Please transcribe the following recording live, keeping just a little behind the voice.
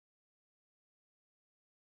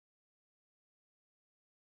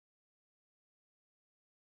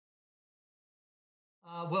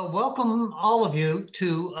Well, welcome all of you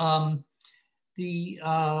to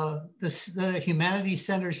the Humanities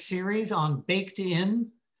Center series on Baked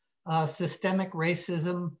In, Systemic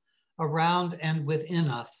Racism Around and Within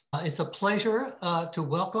Us. It's a pleasure to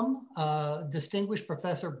welcome distinguished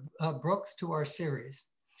Professor Brooks to our series.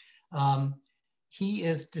 He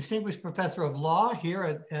is Distinguished Professor of Law here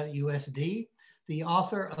at USD, the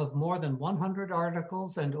author of more than 100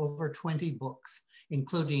 articles and over 20 books,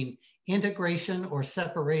 including Integration or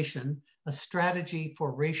Separation, a Strategy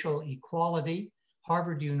for Racial Equality,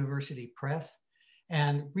 Harvard University Press,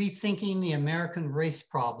 and Rethinking the American Race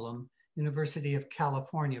Problem, University of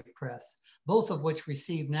California Press, both of which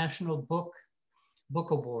received National Book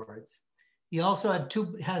Awards. He also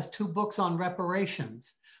has two books on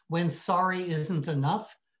reparations, When Sorry Isn't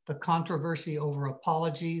Enough, The Controversy Over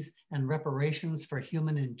Apologies and Reparations for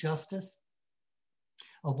Human Injustice,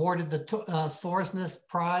 awarded the Thorsness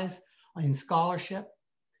Prize in Scholarship,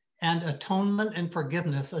 and Atonement and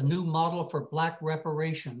Forgiveness, a New Model for Black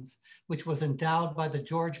Reparations, which was endowed by the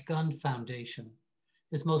George Gund Foundation.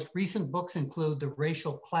 His most recent books include The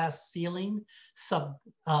Racial Class Ceiling,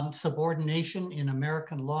 Subordination in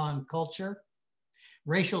American Law and Culture,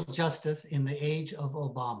 Racial Justice in the Age of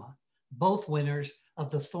Obama, both winners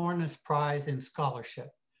of the Thorsness Prize in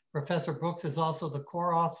Scholarship. Professor Brooks is also the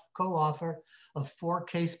co-author of 4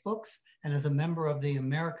 casebooks and is a member of the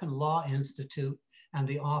American Law Institute and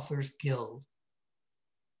the Authors Guild.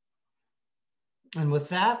 And with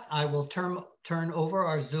that, I will turn over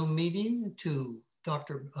our Zoom meeting to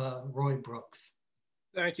Dr. Roy Brooks.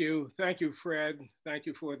 Thank you, Fred. Thank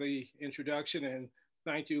you for the introduction, and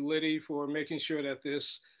thank you, Liddy, for making sure that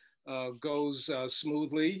this goes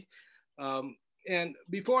smoothly. And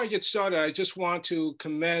before I get started, I just want to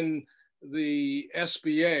commend the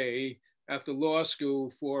SBA at the law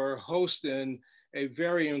school for hosting a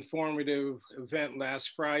very informative event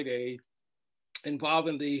last Friday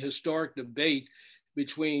involving the historic debate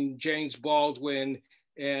between James Baldwin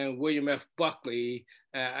and William F. Buckley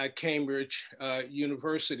at Cambridge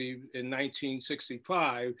University in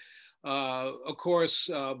 1965. Of course,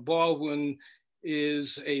 Baldwin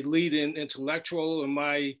is a leading intellectual, in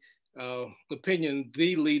my opinion,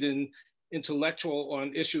 the leading intellectual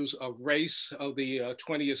on issues of race of the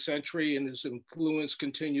 20th century, and his influence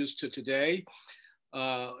continues to today.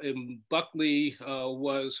 And Buckley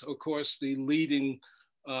was, of course, the leading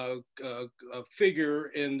figure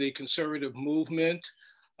in the conservative movement.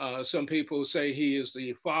 Some people say he is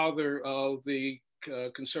the father of the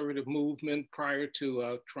conservative movement prior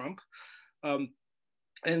to Trump. And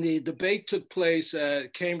the debate took place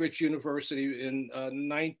at Cambridge University in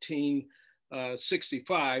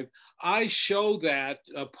 1965. I show that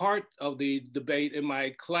part of the debate in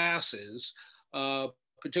my classes,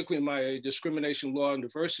 particularly my discrimination law and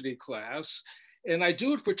diversity class. And I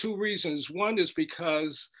do it for 2 reasons. One is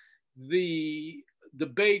because the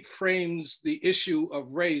debate frames the issue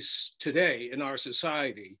of race today in our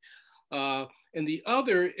society. And the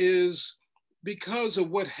other is because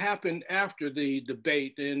of what happened after the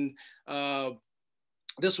debate. And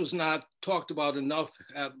this was not talked about enough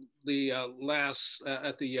at the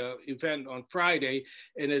event on Friday,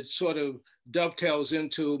 and it sort of dovetails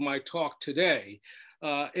into my talk today.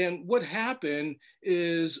 And what happened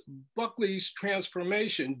is Buckley's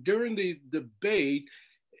transformation. During the debate,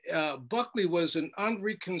 Buckley was an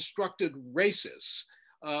unreconstructed racist.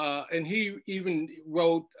 And he even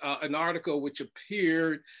wrote an article which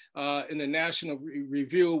appeared in the National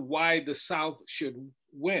Review, Why the South Should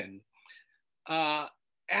Win.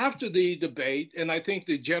 After the debate, and I think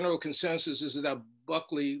the general consensus is that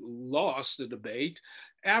Buckley lost the debate.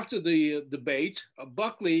 After the debate,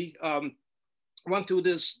 Buckley went through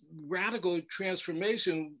this radical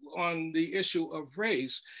transformation on the issue of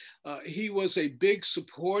race. He was a big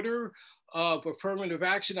supporter of affirmative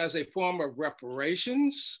action as a form of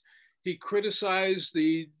reparations. He criticized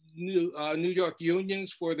the New York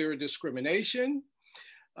unions for their discrimination.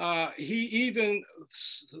 He even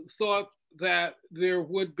thought that there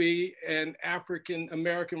would be an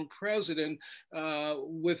African-American president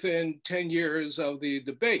within 10 years of the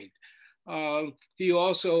debate. He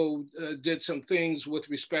also did some things with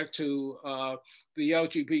respect to the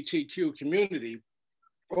LGBTQ community,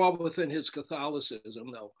 all within his Catholicism,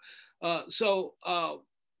 though. So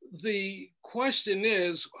the question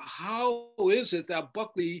is, how is it that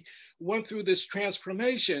Buckley went through this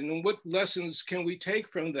transformation, and what lessons can we take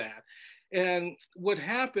from that? And what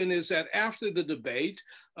happened is that after the debate,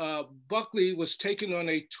 Buckley was taken on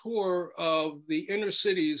a tour of the inner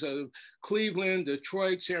cities of Cleveland,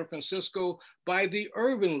 Detroit, San Francisco by the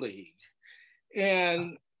Urban League.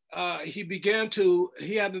 And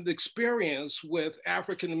he had an experience with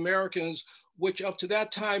African Americans, which up to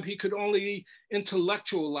that time he could only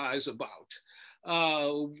intellectualize about,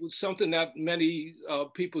 something that many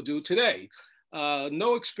people do today.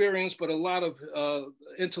 No experience, but a lot of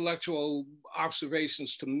intellectual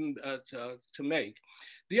observations to make.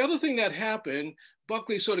 The other thing that happened,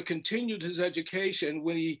 Buckley sort of continued his education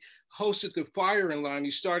when he hosted the Firing Line.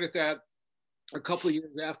 He started that a couple of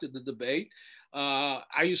years after the debate.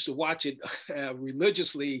 I used to watch it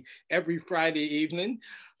religiously every Friday evening.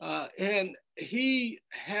 And he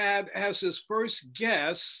had as his first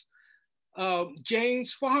guest,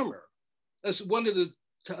 James Farmer. That's one of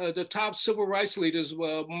the top civil rights leaders,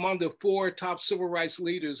 among the 4 top civil rights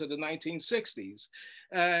leaders of the 1960s.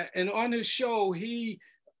 And on his show, he,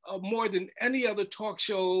 more than any other talk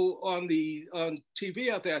show on TV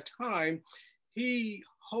at that time, he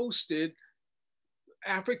hosted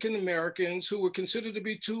African Americans who were considered to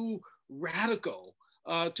be too radical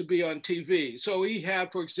to be on TV. So he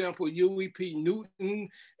had, for example, Huey P. Newton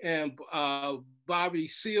and Bobby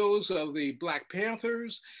Seals of the Black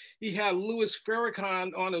Panthers. He had Louis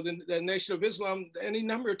Farrakhan on the Nation of Islam any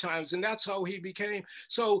number of times, and that's how he became.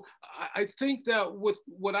 So I think that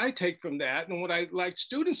what I take from that, and what I like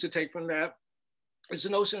students to take from that, is the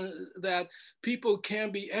notion that people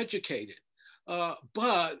can be educated,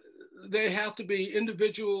 but they have to be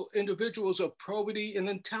individuals of probity and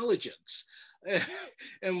intelligence.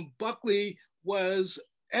 And Buckley was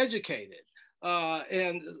educated.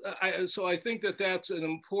 So I think that that's an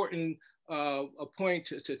important a point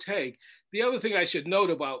to take. The other thing I should note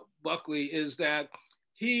about Buckley is that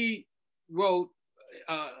he wrote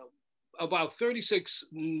about 36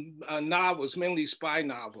 novels, mainly spy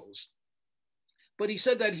novels. But he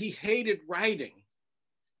said that he hated writing.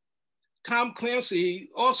 Tom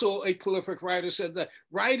Clancy, also a prolific writer, said that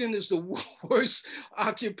writing is the worst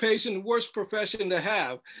occupation, the worst profession to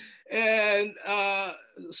have. And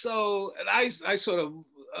so I sort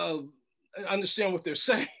of understand what they're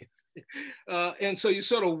saying. And so you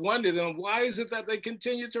sort of wonder then, why is it that they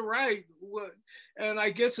continue to write? And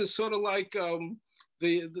I guess it's sort of like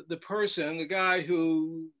the person, the guy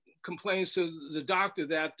who complains to the doctor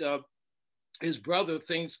that his brother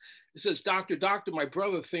thinks, he says, doctor, my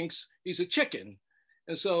brother thinks he's a chicken.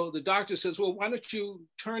 And so the doctor says, well, why don't you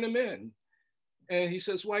turn him in? And he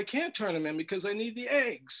says, well, I can't turn him in because I need the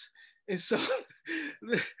eggs. And so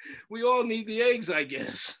we all need the eggs, I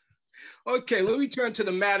guess. Okay, let me turn to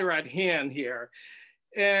the matter at hand here.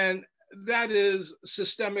 And that is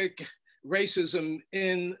systemic racism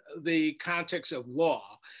in the context of law.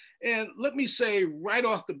 And let me say right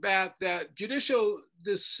off the bat that judicial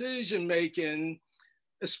decision-making,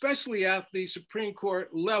 especially at the Supreme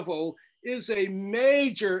Court level, is a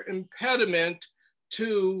major impediment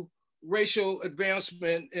to racial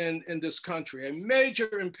advancement in this country, a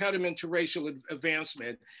major impediment to racial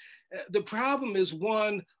advancement. The problem is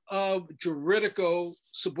one of juridical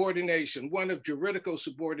subordination,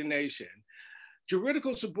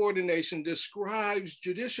 Juridical subordination describes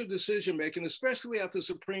judicial decision-making, especially at the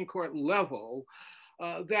Supreme Court level,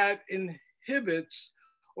 that inhibits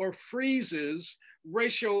or freezes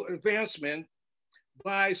racial advancement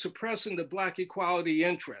by suppressing the Black equality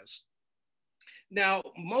interest. Now,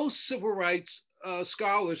 most civil rights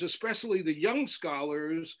scholars, especially the young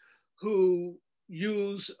scholars who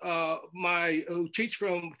who teach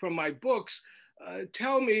from my books,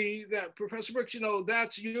 tell me that, Professor Brooks,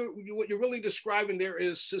 that's what you're really describing there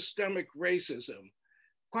is systemic racism.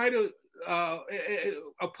 Quite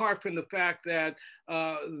apart from the fact that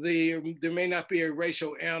there may not be a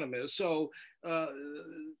racial animus. So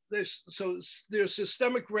there's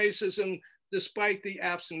systemic racism despite the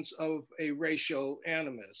absence of a racial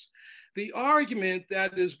animus. The argument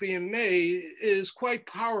that is being made is quite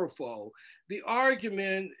powerful. The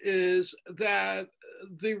argument is that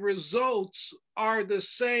the results are the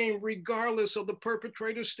same regardless of the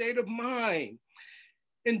perpetrator's state of mind.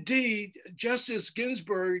 Indeed, Justice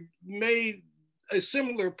Ginsburg made a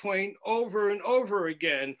similar point over and over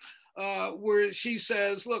again, where she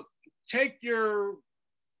says, look, take your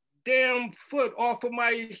damn foot off of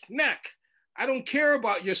my neck. I don't care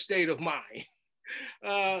about your state of mind.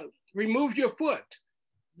 Remove your foot.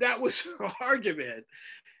 That was her argument.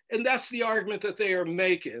 And that's the argument that they are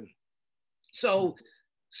making. So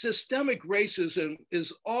systemic racism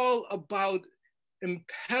is all about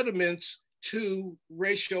impediments to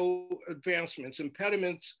racial advancements,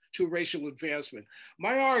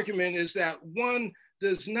 My argument is that one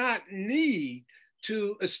does not need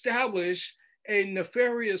to establish a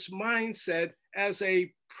nefarious mindset as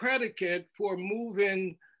a predicate for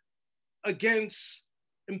moving against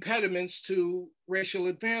impediments to racial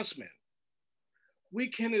advancement. We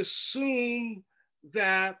can assume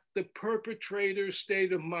that the perpetrator's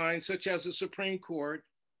state of mind, such as the Supreme Court,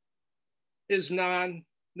 is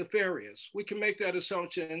non-nefarious. We can make that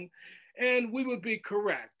assumption and we would be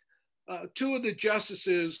correct. Two of the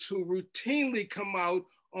justices who routinely come out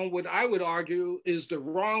on what I would argue is the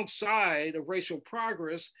wrong side of racial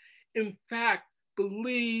progress, in fact,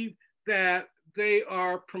 believe that they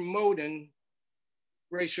are promoting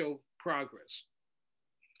racial progress.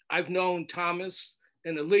 I've known Thomas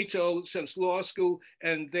and Alito since law school,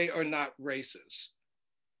 and they are not racist.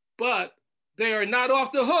 But they are not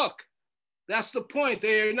off the hook. That's the point.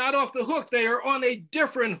 They are not off the hook. They are on a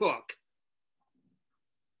different hook.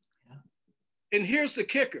 Yeah. And here's the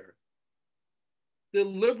kicker. The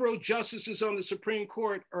liberal justices on the Supreme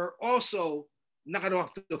Court are also not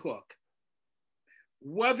off the hook.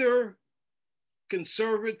 Whether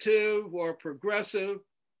conservative or progressive,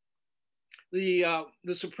 the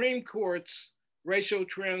Supreme Court's racial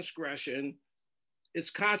transgression, its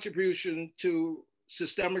contribution to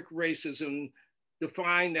systemic racism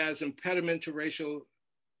defined as impediment to racial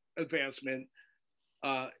advancement,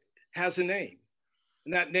 has a name.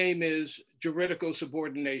 And that name is juridical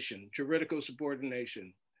subordination, juridical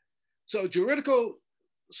subordination. So juridical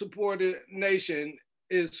subordination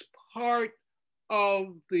is part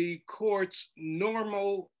of the court's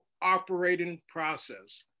normal operating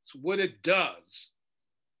process. It's what it does.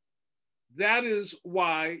 That is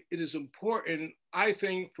why it is important, I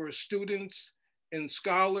think, for students and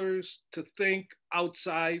scholars to think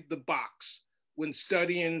outside the box when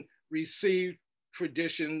studying received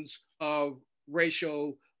traditions of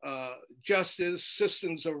racial justice,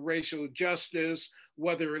 systems of racial justice,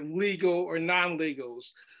 whether legal or non-legals,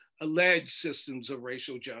 alleged systems of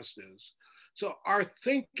racial justice. So our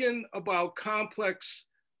thinking about complex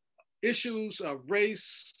issues of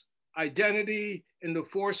race, identity, and the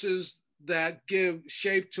forces that give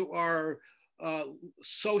shape to our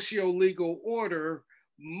socio-legal order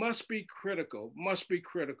must be critical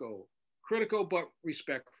but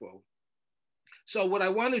respectful. So what I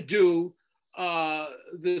want to do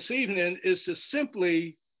this evening is to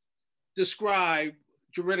simply describe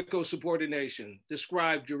juridical subordination.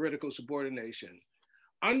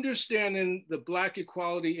 Understanding the Black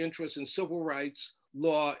equality interest in civil rights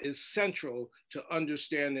law is central to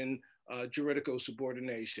understanding juridical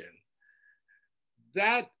subordination.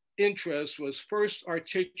 That interest was first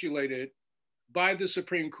articulated by the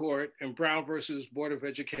Supreme Court in Brown versus Board of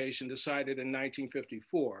Education, decided in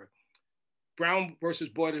 1954. Brown versus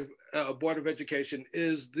Board of Education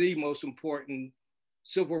is the most important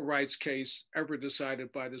civil rights case ever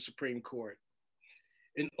decided by the Supreme Court.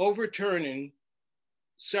 In overturning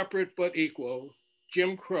separate but equal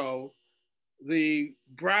Jim Crow, the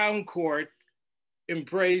Brown court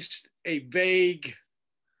embraced a vague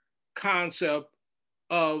concept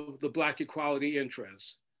of the Black equality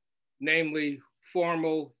interest, namely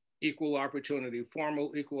formal equal opportunity.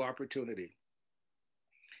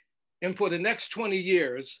 And for the next 20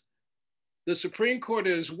 years, the Supreme Court,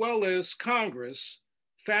 as well as Congress,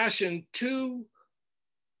 fashioned two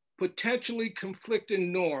potentially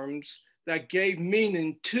conflicting norms that gave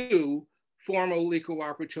meaning to formal equal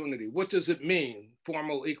opportunity. What does it mean,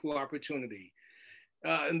 formal equal opportunity?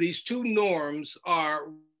 And these two norms are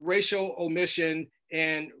racial omission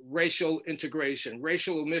and racial integration,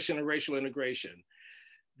 racial omission and racial integration.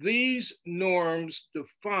 These norms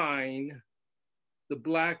define the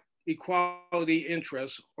Black equality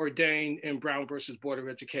interests ordained in Brown versus Board of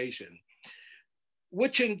Education,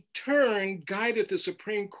 which in turn guided the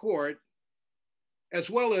Supreme Court as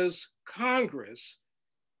well as Congress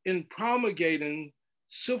in promulgating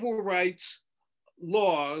civil rights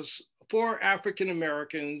laws for African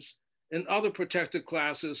Americans and other protected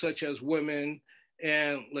classes such as women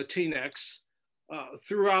and Latinx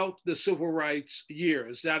throughout the civil rights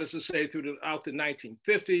years. That is to say, throughout the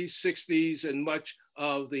 1950s, 60s, and much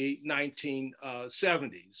of the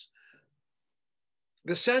 1970s.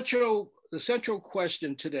 The central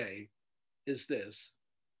question today is this: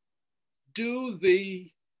 do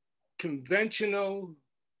the conventional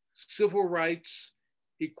civil rights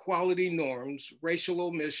equality norms, racial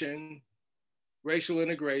omission, racial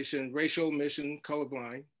integration, racial omission,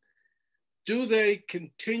 colorblind, do they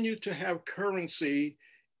continue to have currency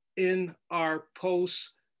in our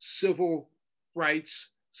post-civil rights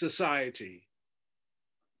society?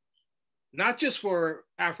 Not just for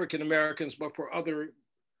African Americans, but for other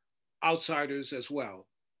outsiders as well.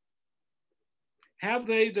 Have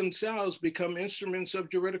they themselves become instruments of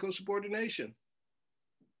juridical subordination?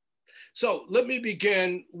 So let me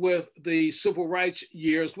begin with the civil rights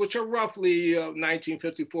years, which are roughly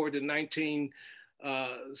 1954 to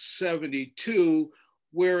 1972,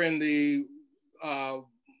 wherein the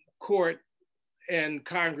court and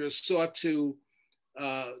Congress sought to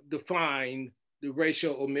define the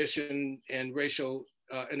racial omission and racial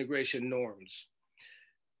integration norms.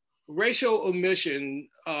 Racial omission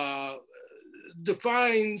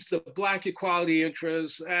defines the Black equality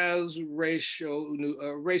interest as race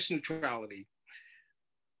neutrality.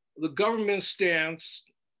 The government stance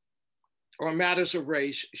on matters of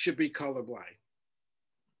race should be colorblind.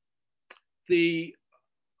 The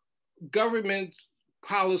government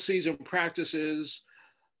policies and practices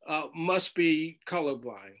must be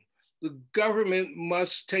colorblind. The government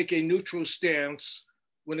must take a neutral stance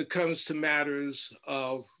when it comes to matters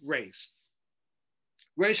of race.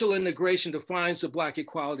 Racial integration defines the Black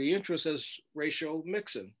equality interest as racial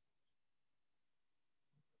mixing.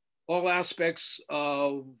 All aspects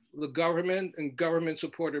of the government and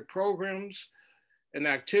government-supported programs and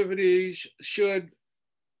activities should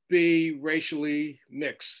be racially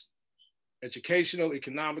mixed. Educational,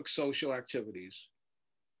 economic, social activities.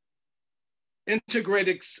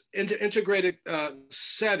 Integrated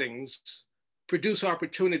settings produce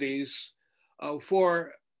opportunities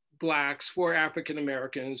for Blacks, for African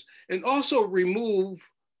Americans, and also remove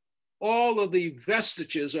all of the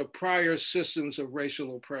vestiges of prior systems of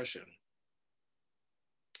racial oppression.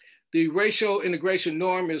 The racial integration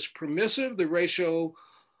norm is permissive. The racial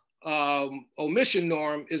omission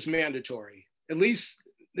norm is mandatory, at least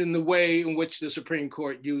in the way in which the Supreme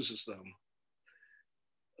Court uses them.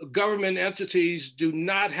 Government entities do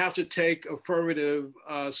not have to take affirmative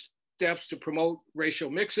steps to promote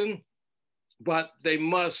racial mixing, but they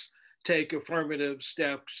must take affirmative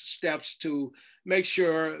steps to make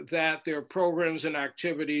sure that their programs and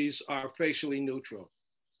activities are facially neutral.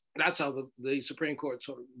 That's how the Supreme Court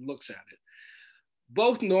sort of looks at it.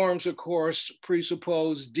 Both norms, of course,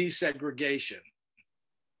 presuppose desegregation.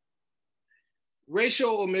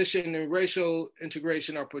 Racial omission and racial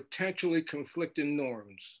integration are potentially conflicting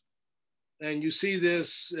norms. And you see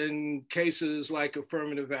this in cases like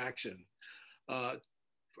affirmative action.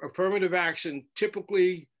 Affirmative action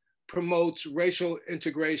typically promotes racial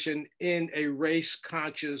integration in a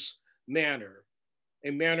race-conscious manner, a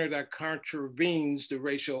manner that contravenes the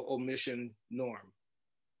racial omission norm.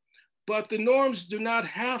 But the norms do not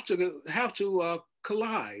have to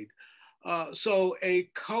collide. So a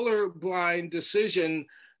colorblind decision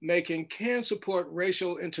making can support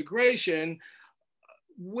racial integration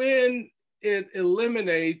when it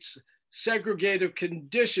eliminates segregative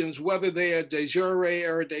conditions, whether they are de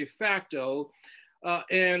jure or de facto,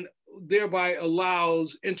 and thereby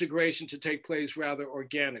allows integration to take place rather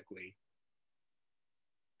organically.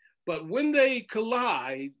 But when they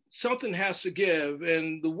collide, something has to give.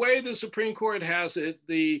 And the way the Supreme Court has it,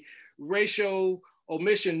 the racial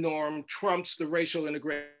omission norm trumps the racial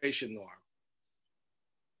integration norm.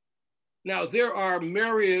 Now, there are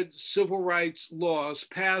myriad civil rights laws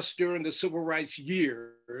passed during the civil rights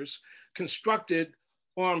years, constructed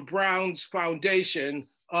on Brown's foundation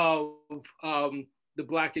of the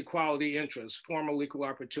Black equality interest, formal equal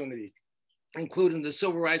opportunity, including the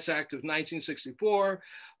Civil Rights Act of 1964,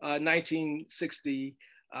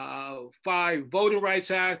 1965 Voting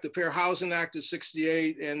Rights Act, the Fair Housing Act of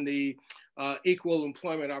 68, and the Equal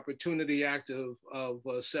Employment Opportunity Act of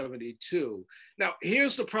 72. Now,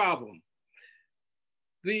 here's the problem.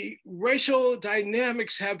 The racial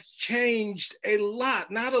dynamics have changed a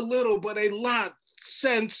lot, not a little, but a lot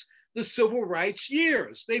since the civil rights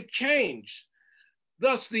years. They've changed.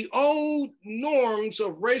 Thus, the old norms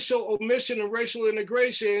of racial omission and racial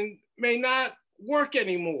integration may not work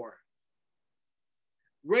anymore.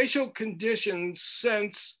 Racial conditions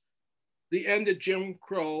since the end of Jim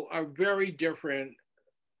Crow are very different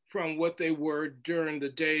from what they were during the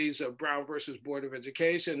days of Brown versus Board of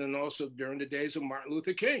Education and also during the days of Martin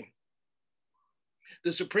Luther King.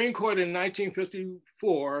 The Supreme Court in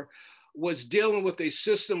 1954 was dealing with a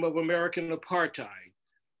system of American apartheid.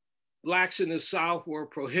 Blacks in the South were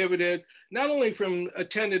prohibited, not only from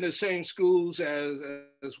attending the same schools as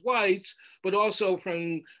whites, but also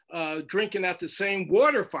from drinking at the same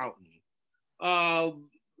water fountain,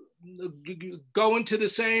 going to the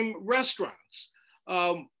same restaurants.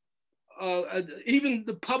 Even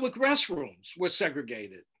the public restrooms were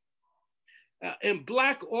segregated. And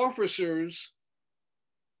Black officers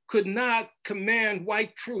could not command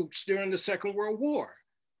white troops during the Second World War.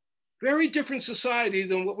 Very different society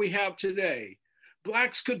than what we have today.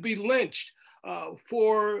 Blacks could be lynched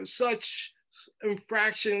for such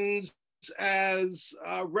infractions as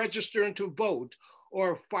registering to vote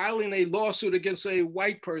or filing a lawsuit against a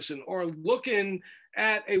white person, or looking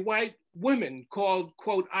at a white woman called,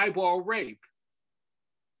 quote, eyeball rape.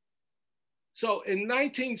 So in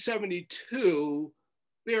 1972,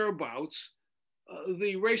 thereabouts,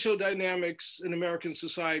 the racial dynamics in American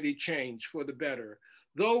society changed for the better.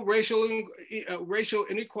 Though racial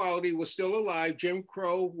inequality was still alive, Jim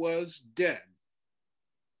Crow was dead.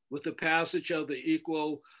 With the passage of the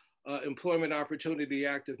Equal Employment Opportunity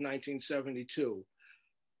Act of 1972.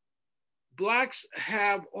 Blacks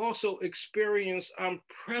have also experienced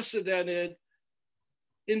unprecedented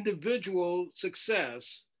individual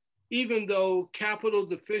success, even though capital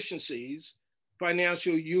deficiencies,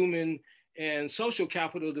 financial, human, and social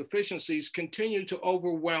capital deficiencies continue to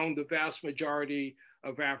overwhelm the vast majority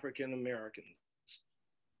of African Americans.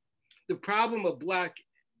 The problem of Black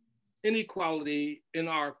inequality in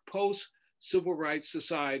our post-civil rights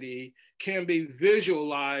society can be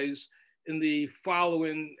visualized in the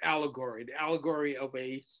following allegory, the allegory of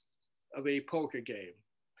a poker game.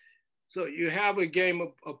 So you have a game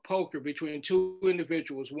of poker between two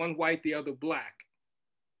individuals, one white, the other Black.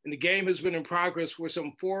 And the game has been in progress for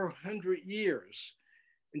some 400 years.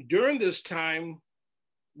 And during this time,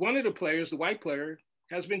 one of the players, the white player,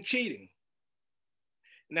 has been cheating.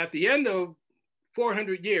 And at the end of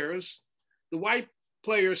 400 years, the white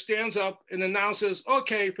player stands up and announces,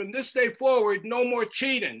 okay, from this day forward, no more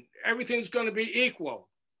cheating. Everything's going to be equal.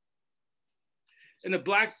 And the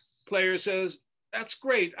Black player says, that's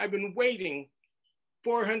great. I've been waiting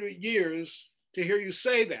 400 years to hear you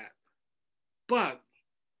say that. But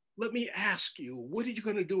let me ask you, what are you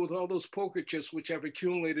going to do with all those poker chips which have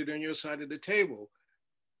accumulated on your side of the table?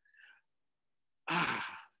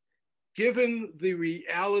 Given the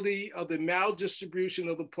reality of the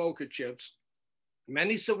maldistribution of the poker chips,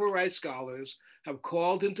 many civil rights scholars have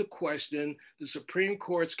called into question the Supreme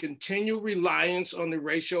Court's continued reliance on the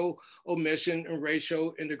racial omission and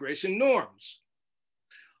racial integration norms.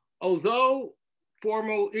 Although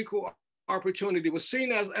formal equal opportunity was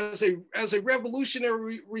seen as a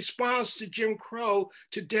revolutionary response to Jim Crow,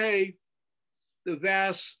 today, the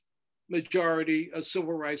vast majority of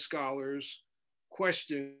civil rights scholars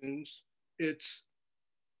questions its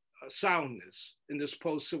soundness in this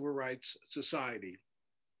post-civil rights society.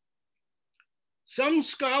 Some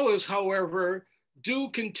scholars, however, do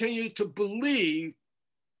continue to believe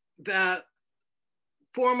that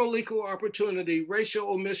formal equal opportunity, racial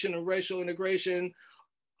omission, and racial integration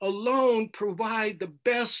alone provide the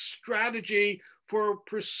best strategy for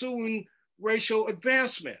pursuing racial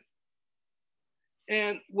advancement.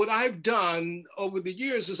 And what I've done over the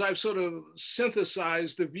years is I've sort of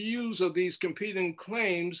synthesized the views of these competing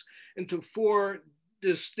claims into four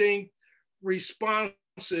distinct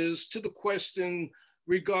responses to the question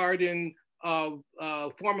regarding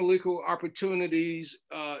formal equal opportunities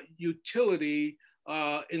utility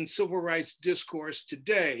in civil rights discourse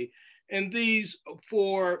today. And these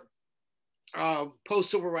four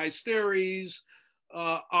post-civil rights theories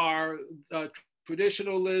are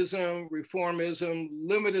traditionalism, reformism,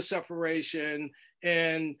 limited separation,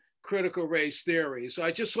 and critical race theory. So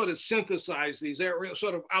I just sort of synthesized these. They're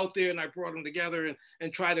sort of out there, and I brought them together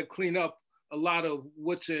and try to clean up a lot of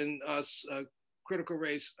what's in critical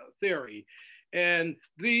race theory. And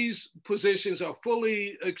these positions are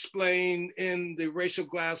fully explained in the Racial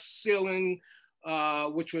Glass Ceiling,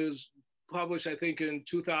 which was published, I think, in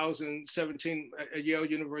 2017 at Yale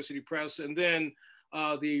University Press, and then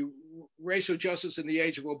the Racial Justice in the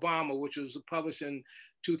Age of Obama, which was published in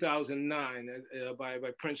 2009 by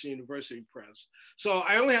Princeton University Press. So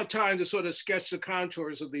I only have time to sort of sketch the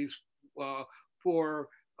contours of these four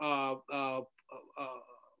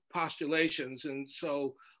postulations, and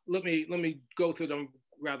so let me go through them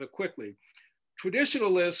rather quickly.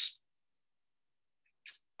 Traditionalists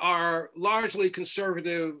are largely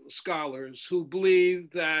conservative scholars who believe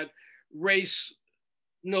that race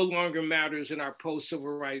no longer matters in our post-civil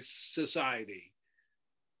rights society.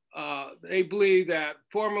 They believe that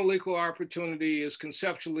formal equal opportunity is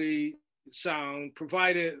conceptually sound,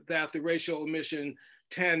 provided that the racial omission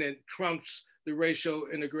tenet trumps the racial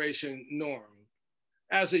integration norm,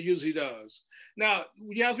 as it usually does. Now,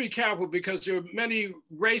 you have to be careful because there are many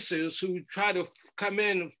races who try to come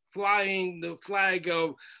in flying the flag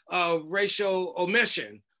of racial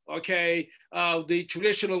omission, okay, the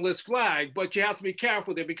traditionalist flag, but you have to be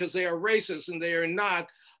careful there because they are racist and they are not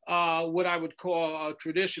what I would call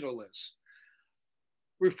traditionalists.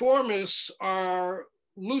 Reformists are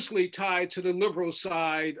loosely tied to the liberal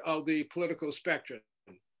side of the political spectrum,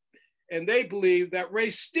 and they believe that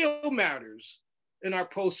race still matters in our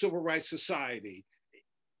post-civil rights society.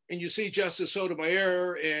 and you see Justice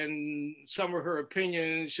Sotomayor and some of her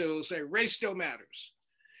opinions, she'll say race still matters.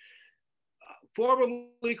 Formal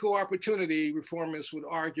equal opportunity, reformists would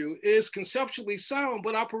argue, is conceptually sound,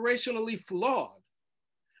 but operationally flawed.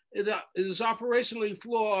 It is operationally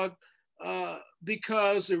flawed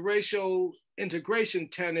because the racial integration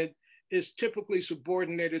tenet is typically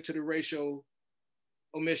subordinated to the racial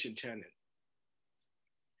omission tenet.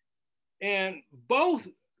 And both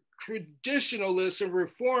traditionalists and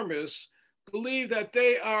reformists believe that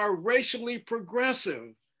they are racially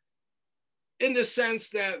progressive in the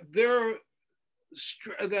sense that their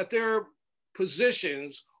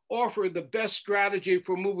positions offer the best strategy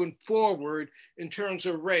for moving forward in terms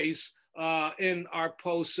of race in our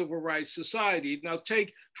post-civil rights society. Now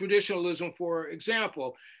take traditionalism, for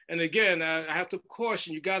example. And again, I have to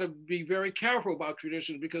caution, you gotta be very careful about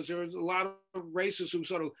tradition because there's a lot of racists who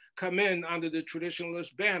sort of come in under the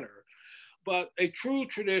traditionalist banner. But a true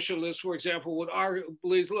traditionalist, for example, would argue,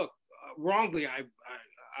 believes, look, wrongly,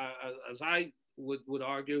 as I would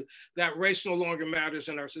argue, that race no longer matters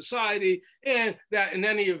in our society, and that in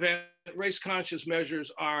any event, race-conscious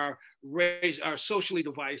measures are socially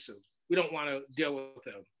divisive. We don't want to deal with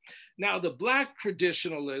them. Now, the Black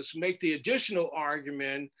traditionalists make the additional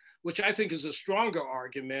argument, which I think is a stronger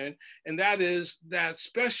argument, and that is that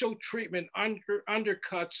special treatment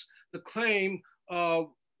undercuts the claim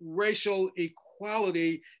of racial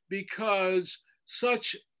equality because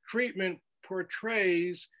such treatment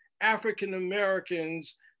portrays African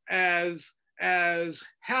Americans as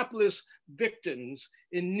hapless victims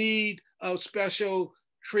in need of special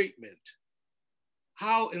treatment.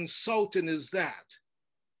 How insulting is that?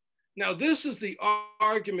 Now, this is the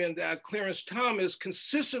argument that Clarence Thomas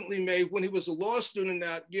consistently made when he was a law student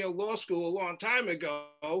at Yale Law School a long time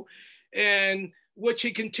ago, and which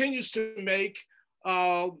he continues to make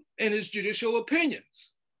in his judicial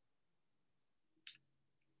opinions.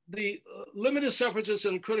 The limited suffragists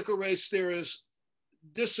and critical race theorists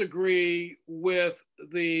disagree with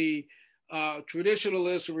the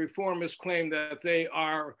traditionalists and reformists claim that they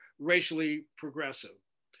are racially progressive.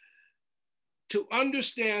 To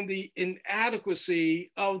understand the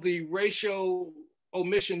inadequacy of the racial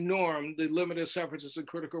omission norm, the limited suffragists and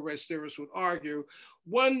critical race theorists would argue,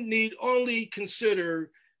 one need only consider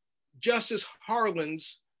Justice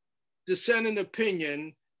Harlan's dissenting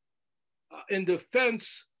opinion in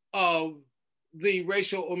defense of the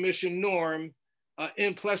racial omission norm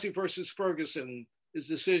in Plessy versus Ferguson, his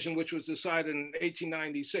decision, which was decided in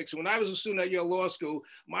 1896. When I was a student at Yale Law School,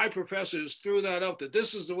 my professors threw that up, that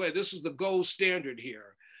this is the way, this is the gold standard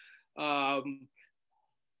here. Harlan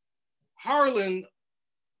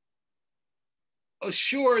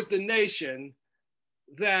assured the nation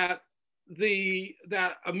that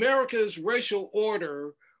America's racial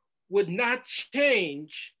order would not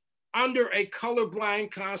change under a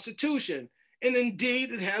colorblind constitution. And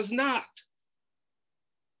indeed, it has not.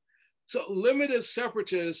 So limited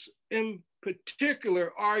separatists in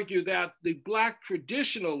particular argue that the Black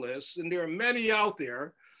traditionalists, and there are many out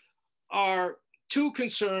there, are too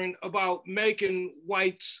concerned about making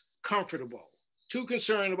whites comfortable,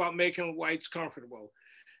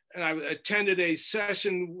 And I attended a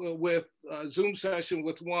session a Zoom session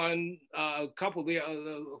with one a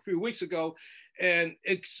few weeks ago, and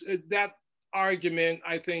that argument,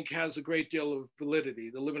 I think, has a great deal of validity,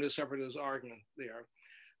 the limited separatist argument there.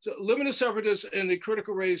 So limited separatists and the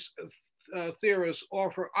critical race theorists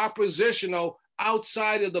offer oppositional,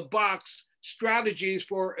 outside of the box strategies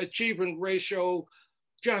for achieving racial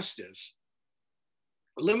justice.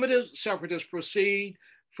 Limited separatists proceed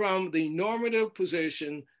from the normative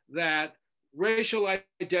position that racial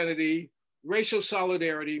identity, racial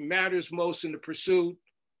solidarity matters most in the pursuit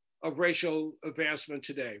of racial advancement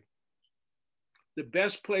today. The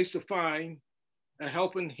best place to find a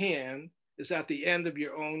helping hand is at the end of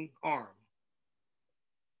your own arm.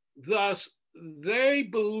 Thus, they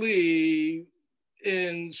believe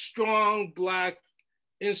in strong Black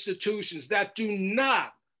institutions that do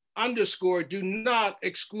not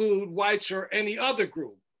exclude whites or any other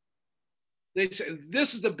group. They say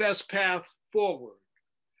this is the best path forward.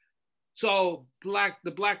 So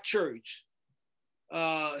the Black church,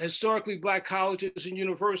 historically Black colleges and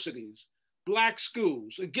universities, Black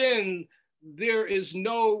schools. Again, there is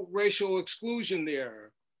no racial exclusion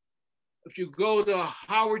there. If you go to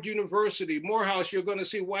Howard University, Morehouse, you're going to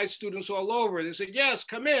see white students all over. They say, yes,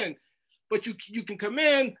 come in, but you can come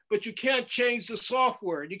in, but you can't change the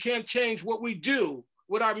software. You can't change what we do,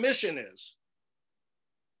 what our mission is.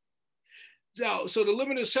 So the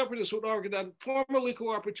limited separatists would argue that formal equal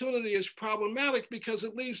opportunity is problematic because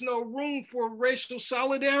it leaves no room for racial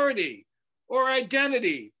solidarity or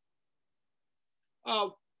identity Uh,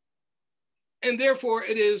 and therefore,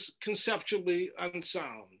 it is conceptually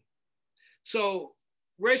unsound. So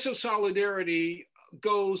racial solidarity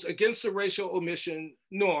goes against the racial omission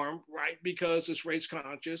norm, right? Because it's race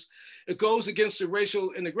conscious. It goes against the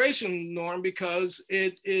racial integration norm because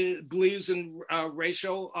it believes in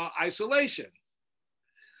racial isolation.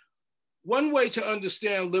 One way to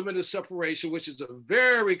understand limited separation, which is a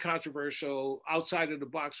very controversial outside of the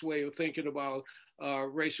box way of thinking about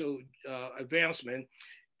racial advancement,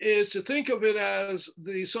 is to think of it as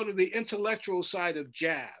the sort of the intellectual side of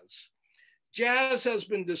jazz. Jazz has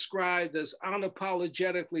been described as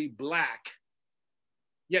unapologetically Black,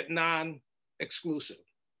 yet non-exclusive.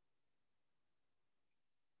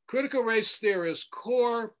 Critical race theorists'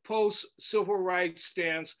 core post-civil rights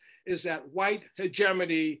stance is that white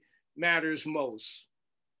hegemony matters most.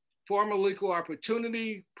 Formal equal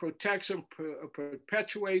opportunity protects and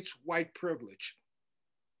perpetuates white privilege.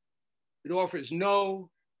 It offers no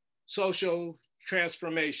social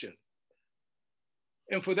transformation.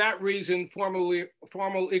 And for that reason,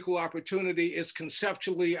 formal equal opportunity is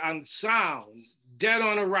conceptually unsound, dead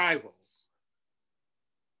on arrival.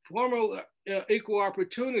 Formal equal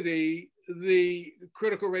opportunity, the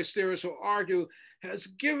critical race theorists will argue, has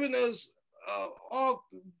given us all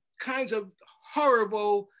kinds of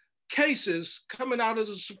horrible cases coming out of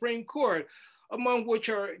the Supreme Court, among which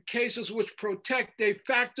are cases which protect de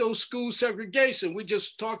facto school segregation. We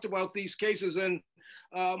just talked about these cases in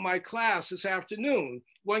my class this afternoon,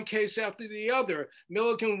 one case after the other.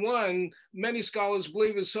 Milliken 1, many scholars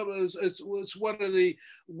believe it's one of the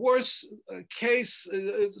worst case.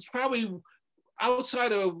 It's probably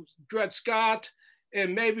outside of Dred Scott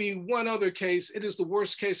and maybe one other case, it is the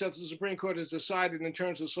worst case that the Supreme Court has decided in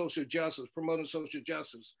terms of social justice, promoting social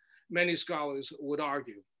justice, many scholars would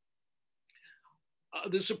argue.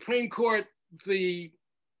 The Supreme Court, the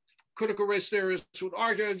critical race theorists would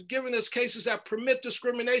argue, has given us cases that permit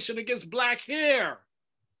discrimination against Black hair.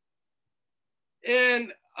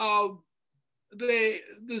 And the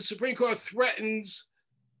Supreme Court threatens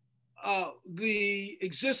the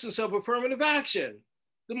existence of affirmative action,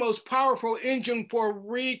 the most powerful engine for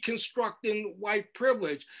reconstructing white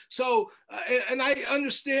privilege. So, and I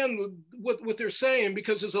understand what they're saying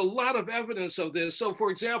because there's a lot of evidence of this. So for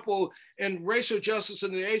example, in Racial Justice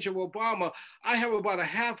in the Age of Obama, I have about a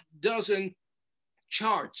half dozen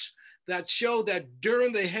charts that show that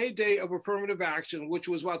during the heyday of affirmative action, which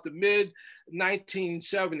was about the mid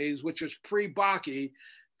 1970s, which was pre-Bakke,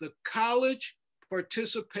 the college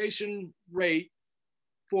participation rate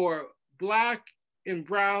for Black and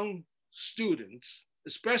brown students,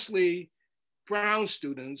 especially brown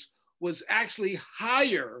students, was actually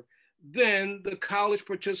higher than the college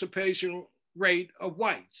participation rate of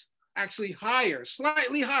whites. Actually higher,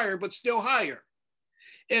 slightly higher, but still higher.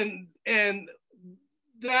 And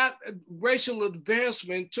that racial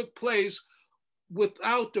advancement took place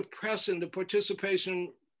without depressing the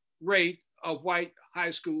participation rate of white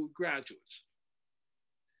high school graduates.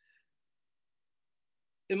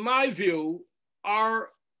 In my view, our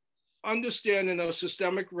understanding of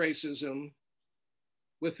systemic racism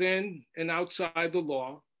within and outside the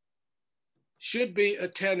law should be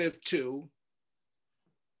attentive to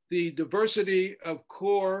the diversity of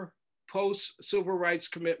core post-civil rights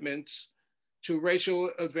commitments to racial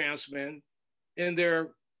advancement and their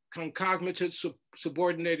concomitant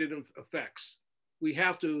subordinated effects. We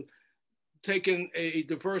have to take in a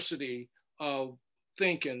diversity of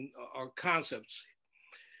thinking or concepts.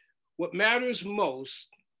 What matters most,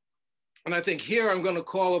 and I think here I'm going to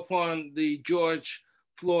call upon the George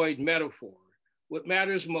Floyd metaphor. What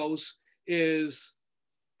matters most is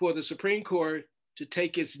for the Supreme Court to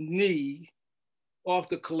take its knee off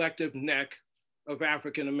the collective neck of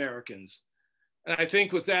African Americans. And I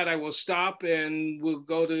think with that, I will stop and we'll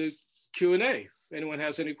go to Q&A if anyone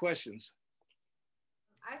has any questions.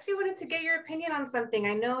 I actually wanted to get your opinion on something.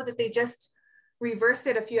 I know that they just reversed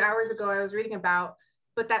it a few hours ago, I was reading about,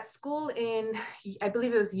 but that school in, I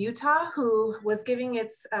believe it was Utah, who was giving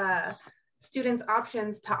its students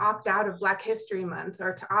options to opt out of Black History Month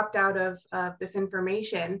or to opt out of this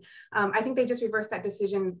information. I think they just reversed that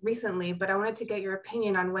decision recently, but I wanted to get your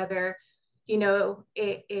opinion on whether, you know,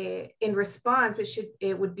 in response,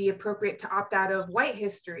 it would be appropriate to opt out of white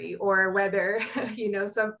history, or whether, you know,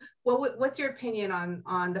 what's your opinion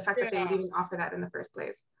on the fact that they would even offer that in the first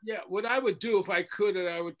place? Yeah, what I would do if I could,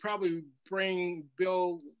 I would probably bring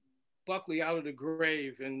Bill Buckley out of the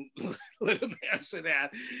grave and let him answer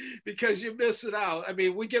that, because you're missing out. I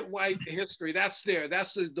mean, we get white history, that's there,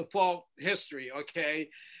 that's the default history, okay?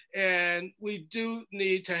 And we do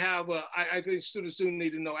need to have I think students do need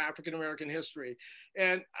to know African American history.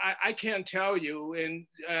 And I can't tell you,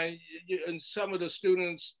 and some of the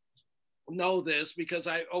students know this because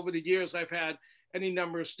over the years, I've had any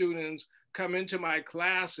number of students come into my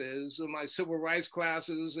classes, my civil rights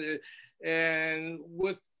classes, and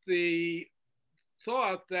with the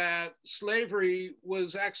thought that slavery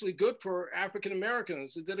was actually good for African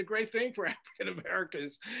Americans. It did a great thing for African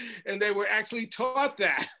Americans. And they were actually taught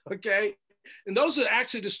that, okay? And those are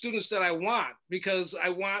actually the students that I want, because I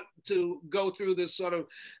want to go through this sort of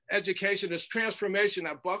education, this transformation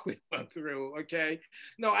that Buckley went through, okay?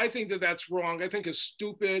 No, I think that that's wrong. I think it's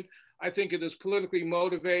stupid. I think it is politically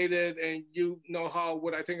motivated, and you know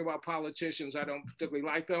what I think about politicians. I don't particularly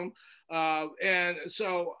like them. And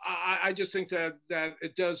so I just think that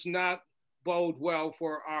it does not bode well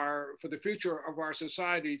for the future of our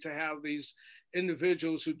society to have these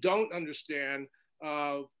individuals who don't understand,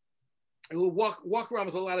 who walk around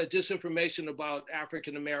with a lot of disinformation about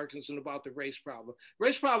African Americans and about the race problem.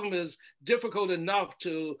 Race problem is difficult enough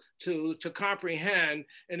to comprehend,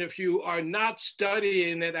 and if you are not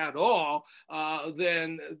studying it at all,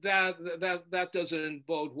 then that doesn't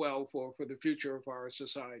bode well for the future of our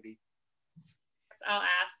society. I'll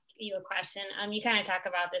ask you a question. You kind of talk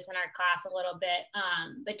about this in our class a little bit,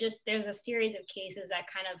 but just there's a series of cases that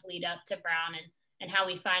kind of lead up to Brown and how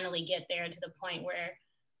we finally get there to the point where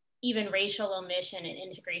even racial omission and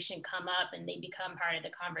integration come up and they become part of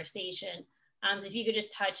the conversation. So if you could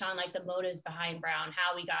just touch on like the motives behind Brown,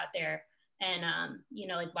 how we got there, and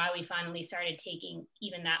like why we finally started taking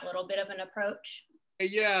even that little bit of an approach.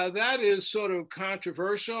 Yeah, that is sort of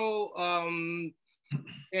controversial.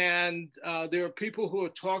 And there are people who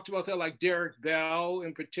have talked about that, like Derek Bell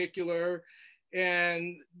in particular.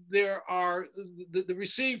 And there are the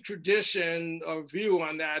received tradition or view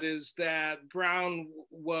on that is that Brown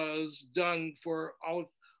was done for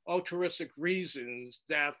altruistic reasons,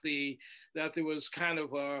 that there was kind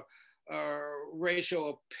of a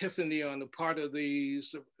racial epiphany on the part of the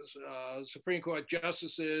Supreme Court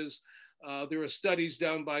justices. There were studies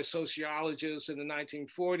done by sociologists in the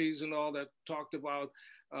 1940s and all that talked about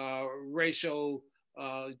racial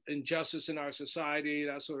injustice in our society,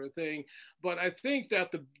 that sort of thing. But I think that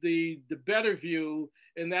the better view,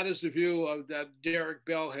 and that is the view that Derek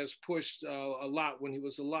Bell has pushed a lot when he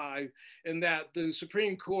was alive, and that the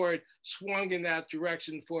Supreme Court swung in that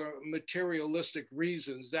direction for materialistic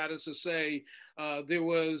reasons. That is to say, there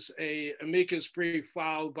was a amicus brief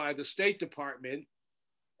filed by the State Department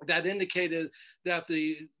that indicated that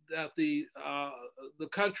the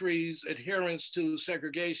country's adherence to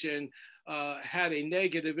segregation had a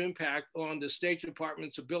negative impact on the State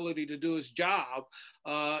Department's ability to do its job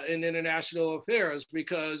in international affairs,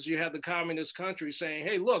 because you had the communist country saying,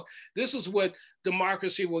 hey, look, this is what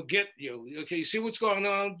democracy will get you. Okay, you see what's going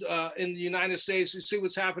on in the United States, you see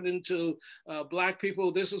what's happening to Black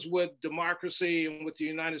people, this is what democracy and what the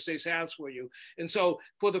United States has for you. And so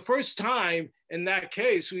for the first time in that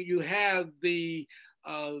case, you had the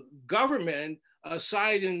government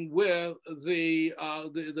siding with the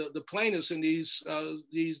plaintiffs in these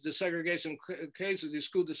desegregation cases, these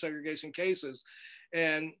school desegregation cases.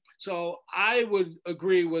 And so I would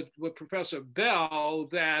agree with Professor Bell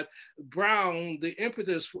that Brown, the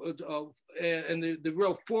impetus and the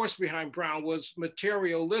real force behind Brown was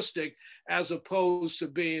materialistic as opposed to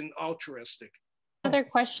being altruistic. Another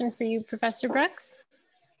question for you, Professor Brooks.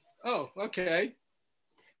 Oh, okay.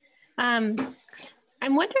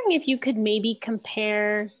 I'm wondering if you could maybe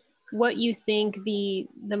compare what you think the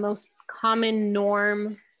most common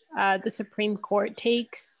norm the Supreme Court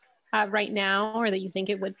takes right now, or that you think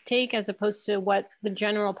it would take, as opposed to what the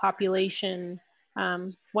general population,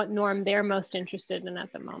 what norm they're most interested in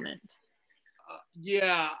at the moment.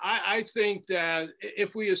 Yeah, I think that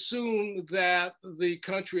if we assume that the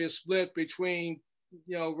country is split between,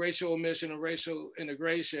 racial omission and racial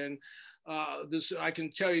integration, I can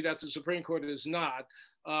tell you that the Supreme Court is not.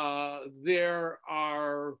 There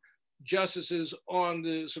are justices on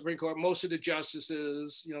the Supreme Court. Most of the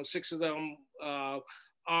justices, 6 of them,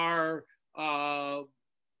 are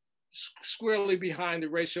squarely behind the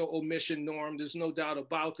racial omission norm. There's no doubt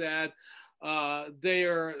about that.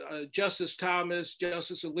 Justice Thomas,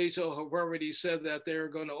 Justice Alito have already said that they're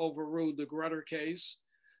going to overrule the Grutter case,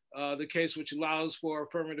 the case which allows for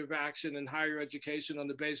affirmative action in higher education on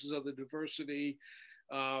the basis of the diversity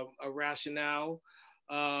rationale.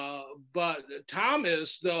 But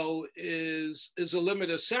Thomas, though, is a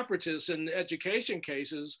limited separatist in education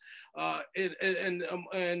cases,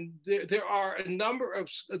 and there are a number of,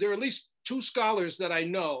 there are at least 2 scholars that I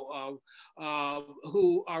know of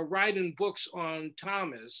who are writing books on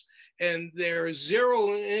Thomas, and they're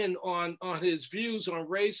zeroing in on his views on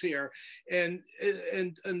race here, and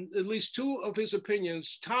at least 2 of his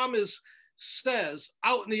opinions, Thomas says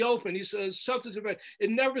out in the open, he says something about, it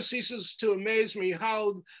never ceases to amaze me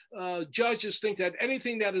how judges think that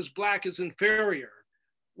anything that is Black is inferior.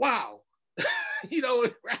 Wow. You know,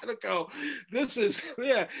 radical. This is,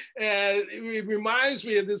 yeah. And it reminds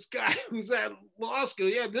me of this guy who's at law school.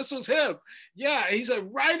 Yeah, this was him. Yeah, he's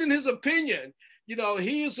right in his opinion. You know,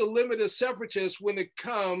 he is a limited separatist when it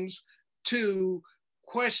comes to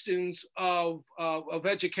questions of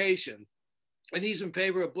education. And he's in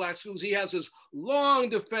favor of Black schools. He has this long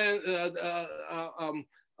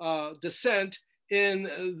dissent in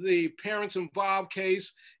the Parents Involved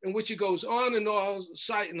case, in which he goes on and on,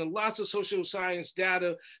 citing lots of social science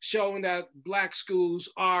data showing that Black schools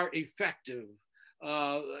are effective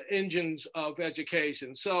engines of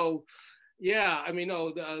education. So, yeah, I mean,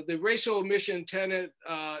 no, the racial omission tenet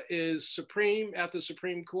is supreme at the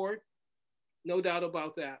Supreme Court, no doubt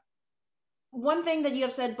about that. One thing that you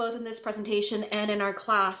have said both in this presentation and in our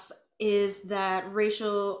class is that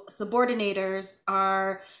racial subordinators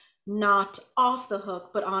are not off the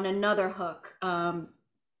hook, but on another hook,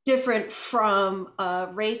 different from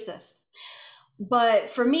racists. But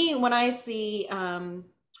for me, when I see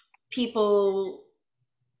people,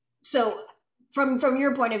 so from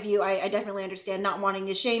your point of view, I definitely understand not wanting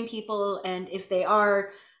to shame people, and if they are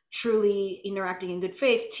truly interacting in good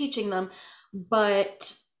faith, teaching them.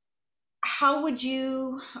 But how would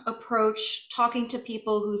you approach talking to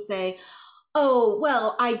people who say, oh,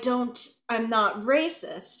 well, I'm not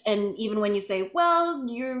racist? And even when you say, well,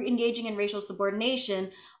 you're engaging in racial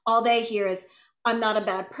subordination, all they hear is, I'm not a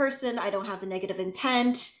bad person. I don't have the negative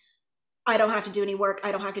intent. I don't have to do any work.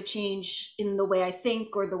 I don't have to change in the way I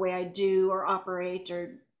think or the way I do or operate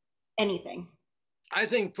or anything. I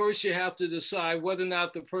think first you have to decide whether or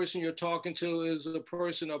not the person you're talking to is a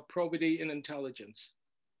person of probity and intelligence.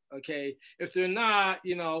 Okay, if they're not,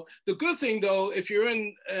 you know, the good thing though, if you're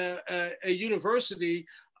in a university,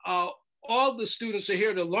 all the students are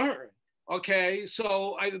here to learn. Okay,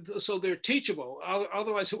 so they're teachable.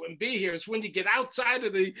 Otherwise, it wouldn't be here. It's when you get outside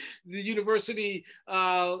of the university,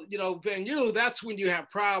 venue, that's when you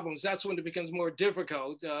have problems. That's when it becomes more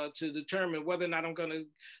difficult to determine whether or not I'm going to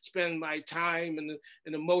spend my time and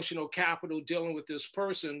emotional capital dealing with this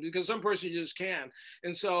person, because some person you just can.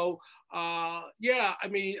 And so, yeah, I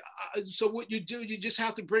mean, so what you do, you just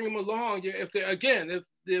have to bring them along.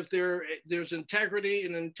 If there's integrity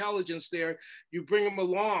and intelligence there, you bring them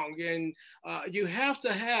along, and you have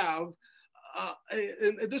to have,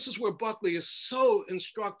 and this is where Buckley is so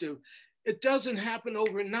instructive, it doesn't happen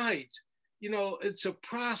overnight. You know, it's a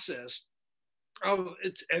process of,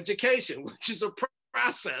 it's education, which is a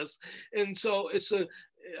process. And so it's a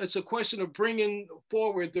question of bringing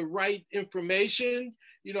forward the right information,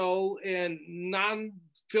 you know, and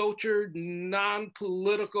non-filtered,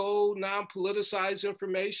 non-political, non-politicized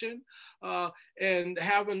information, and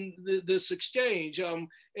having this exchange.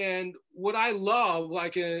 And what I love,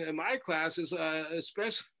 like in my classes,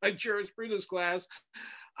 especially my jurisprudence class,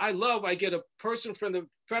 I get a person from the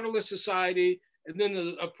Federalist Society, and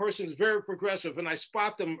then a person is very progressive, and I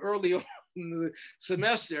spot them early on in the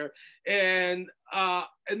semester, and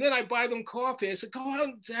then I buy them coffee. I said, go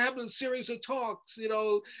out to have a series of talks, you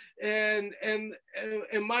know, and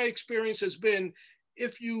my experience has been,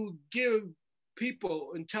 if you give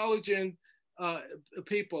people, intelligent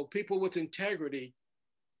people with integrity,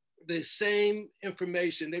 the same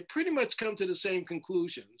information, they pretty much come to the same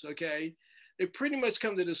conclusions. Okay, they pretty much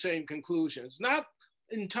come to the same conclusions, not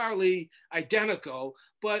entirely identical,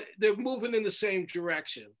 but they're moving in the same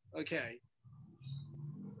direction. Okay.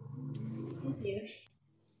 Thank you.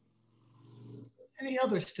 Any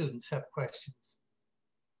other students have questions?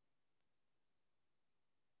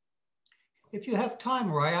 If you have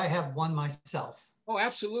time, Roy, I have one myself. Oh,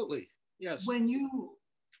 absolutely. Yes. When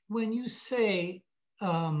you say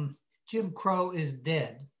Jim Crow is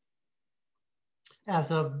dead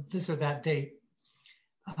as of this or that date,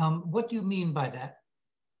 what do you mean by that?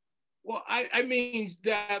 Well, I mean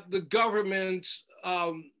that the government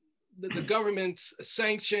the government's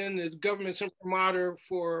sanction, the government's imprimatur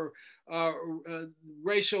for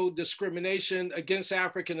racial discrimination against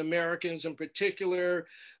African Americans in particular.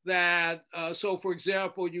 That, so for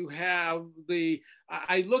example, you have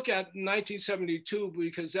I look at 1972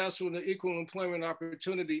 because that's when the Equal Employment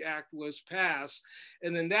Opportunity Act was passed.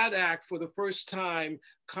 And in that act, for the first time,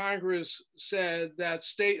 Congress said that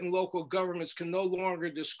state and local governments can no longer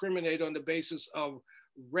discriminate on the basis of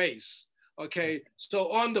race. Okay, so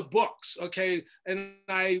on the books, okay, and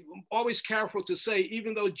I'm always careful to say,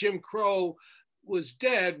 even though Jim Crow was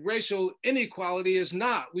dead, racial inequality is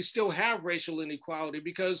not. We still have racial inequality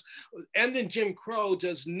because ending Jim Crow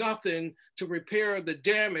does nothing to repair the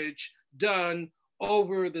damage done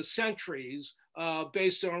over the centuries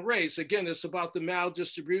based on race. Again, it's about the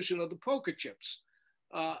maldistribution of the poker chips.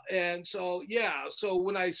 And so, yeah, so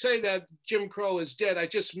when I say that Jim Crow is dead, I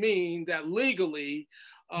just mean that legally,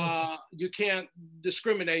 you can't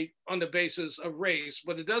discriminate on the basis of race,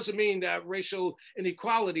 but it doesn't mean that racial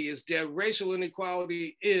inequality is dead. Racial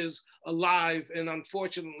inequality is alive and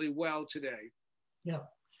unfortunately well today. Yeah,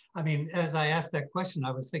 I mean, as I asked that question,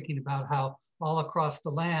 I was thinking about how all across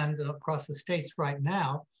the land, across the states right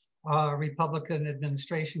now, Republican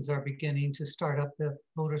administrations are beginning to start up the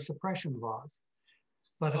voter suppression laws.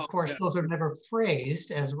 But of course, those are never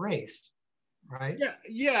phrased as race. Right.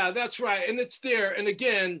 Yeah, that's right, and it's there. And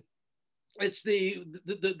again, it's the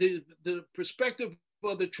perspective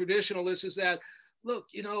of the traditionalists is that, look,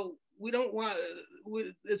 you know, we don't want.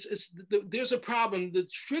 There's a problem. The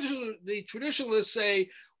traditionalists say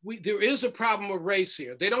there is a problem of race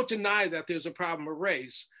here. They don't deny that there's a problem of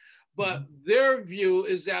race, but their view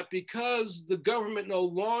is that because the government no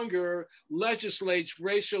longer legislates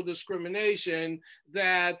racial discrimination,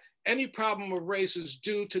 that any problem of race is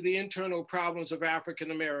due to the internal problems of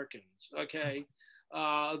African Americans, okay?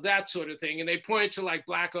 That sort of thing. And they point to like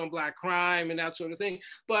black on black crime and that sort of thing,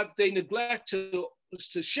 but they neglect to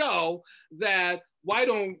show that white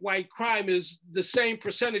on white crime is the same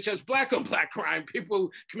percentage as black on black crime.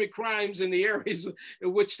 People commit crimes in the areas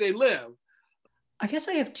in which they live. I guess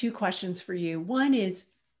I have two questions for you. One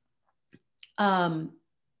is, I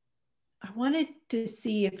wanted to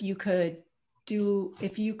see if you could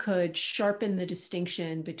sharpen the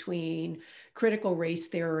distinction between critical race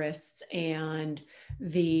theorists and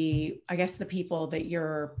the people that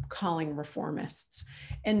you're calling reformists.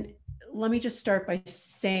 And let me just start by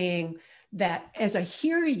saying that as I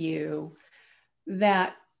hear you,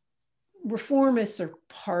 that reformists are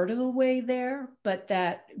part of the way there, but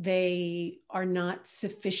that they are not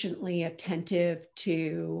sufficiently attentive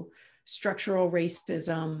to structural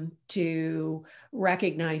racism, to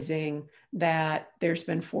recognizing that there's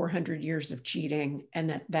been 400 years of cheating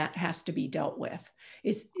and that has to be dealt with.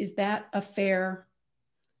 Is that a fair?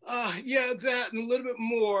 Yeah, that and a little bit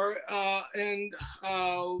more.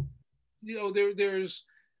 You know, there's,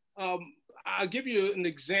 I'll give you an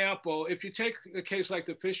example. If you take a case like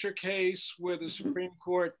the Fisher case, where the Supreme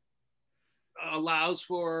Court allows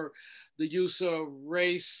for the use of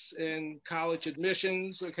race in college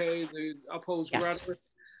admissions, okay, the opposed rhetoric.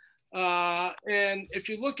 And if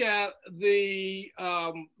you look at the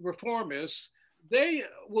reformists, they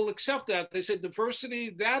will accept that. They said diversity,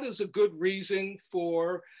 that is a good reason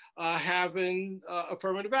for having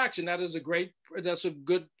affirmative action. That's a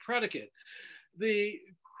good predicate. The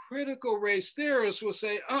critical race theorists will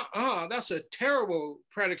say, that's a terrible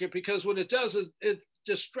predicate, because what it does is it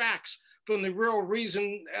distracts from the real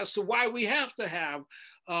reason as to why we have to have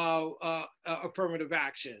affirmative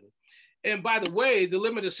action. And by the way, the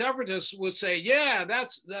limited separatists would say, yeah,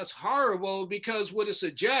 that's horrible, because what it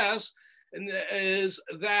suggests is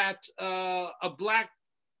that a Black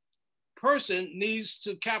person needs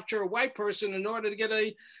to capture a white person in order to get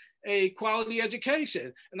a quality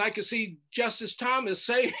education. And I could see Justice Thomas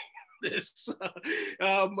saying this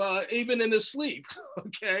even in his sleep,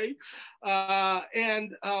 okay?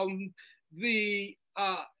 And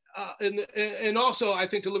also, I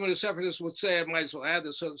think the limited separatists would say, I might as well add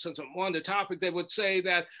this since I'm on the topic, they would say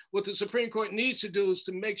that what the Supreme Court needs to do is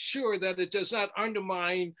to make sure that it does not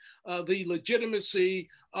undermine the legitimacy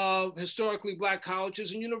of historically Black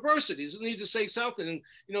colleges and universities. It needs to say something,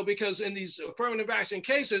 you know, because in these affirmative action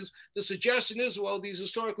cases, the suggestion is, well, these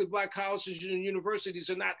historically Black colleges and universities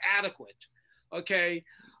are not adequate, okay?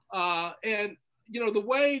 And you know, the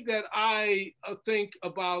way that I think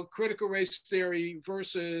about critical race theory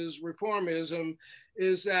versus reformism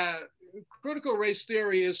is that critical race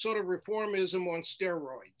theory is sort of reformism on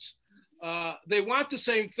steroids. They want the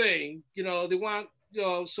same thing, you know, they want, you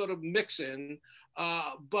know, sort of mixing,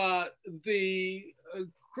 but the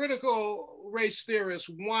critical race theorists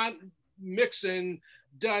want mixing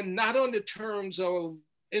done not on the terms of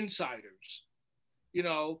insiders. You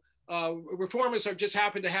know, reformists are just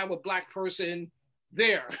happen to have a Black person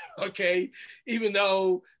there, okay, even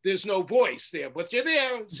though there's no voice there, but you're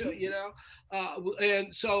there, so, you know.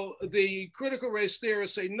 And so the critical race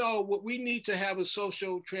theorists say, no, what we need to have is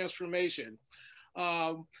social transformation.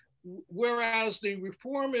 Whereas the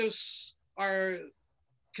reformists are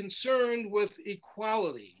concerned with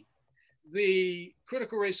equality, the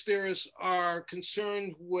critical race theorists are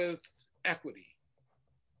concerned with equity.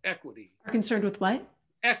 Equity. Are concerned with what?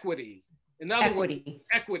 Equity. In other words,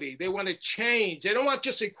 equity. They want to change. They don't want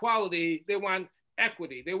just equality. They want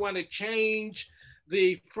equity. They want to change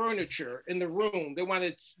the furniture in the room. They want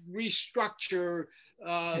to restructure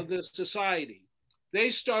the society. They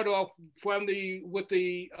start off with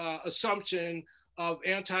the assumption of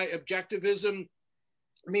anti-objectivism,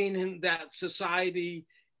 meaning that society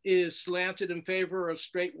is slanted in favor of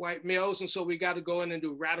straight white males, and so we got to go in and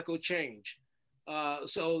do radical change.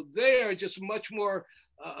 So they are just much more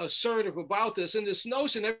assertive about this. And this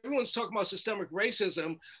notion, everyone's talking about systemic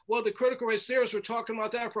racism. Well, the critical race theorists were talking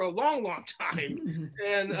about that for a long, long time.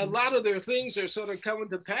 And a lot of their things are sort of coming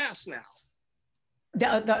to pass now. The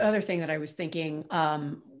other thing that I was thinking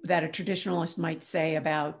that a traditionalist might say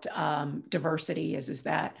about diversity is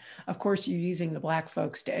that, of course, you're using the Black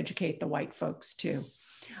folks to educate the white folks too,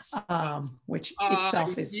 which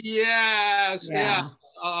itself is yeah.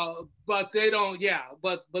 But they don't,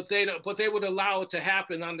 but they would allow it to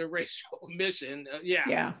happen under racial mission.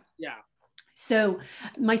 Yeah. So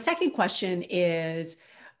my second question is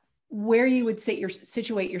where you would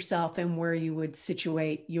situate yourself and where you would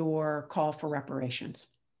situate your call for reparations.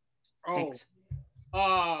 Thanks.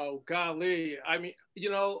 Oh, golly. I mean,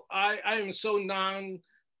 you know, I am so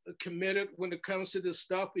non-committed when it comes to this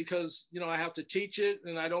stuff because, you know, I have to teach it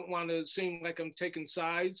and I don't want to seem like I'm taking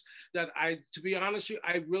sides that to be honest with you,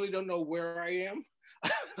 I really don't know where I am.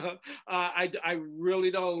 I really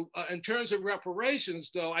don't. In terms of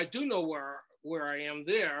reparations, though, I do know where I am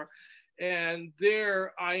there. And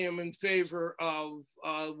there I am in favor of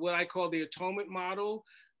what I call the atonement model.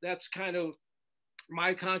 That's kind of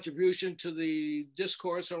my contribution to the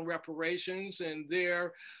discourse on reparations. And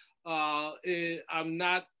there, I'm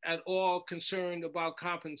not at all concerned about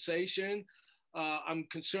compensation. I'm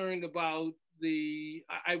concerned about the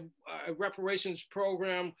reparations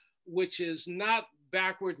program, which is not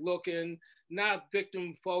backward looking, not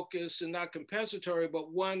victim focused and not compensatory,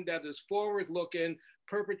 but one that is forward looking,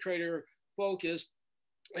 perpetrator focused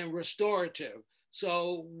and restorative.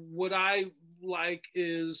 So what I like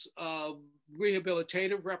is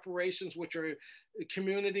rehabilitative reparations, which are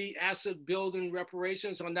community asset building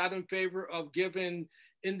reparations. I'm not in favor of giving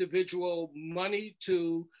individual money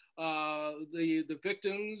to the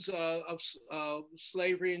victims of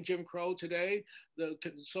slavery and Jim Crow today, the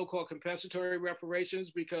so-called compensatory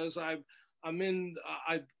reparations, because I'm in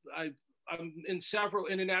several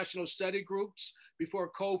international study groups.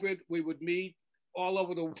 Before COVID, we would meet all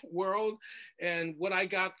over the world. And what I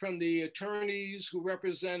got from the attorneys who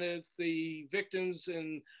represented the victims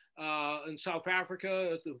in South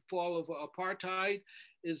Africa at the fall of apartheid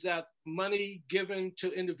is that money given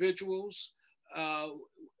to individuals,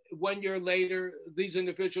 1 year later, these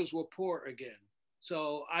individuals were poor again.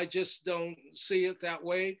 So I just don't see it that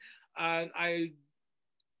way. I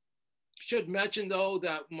should mention, though,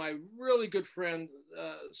 that my really good friend,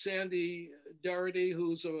 Sandy Doherty,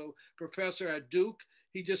 who's a professor at Duke,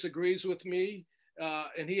 he disagrees with me.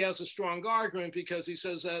 And he has a strong argument because he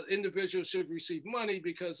says that individuals should receive money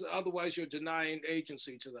because otherwise you're denying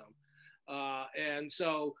agency to them. And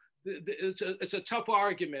so it's a tough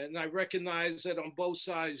argument. And I recognize that on both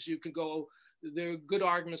sides, there are good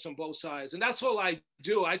arguments on both sides. And that's all I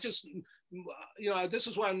do. I just, this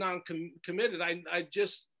is why I'm non-committed. I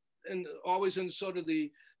just, and always in sort of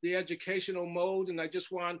the educational mode. And I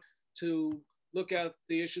just want to look at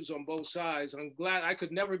the issues on both sides. I'm glad I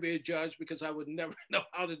could never be a judge because I would never know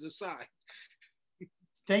how to decide.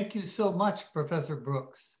 Thank you so much, Professor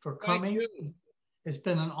Brooks, for coming. Thank you. It's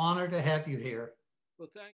been an honor to have you here. Well,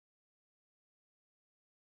 thank you.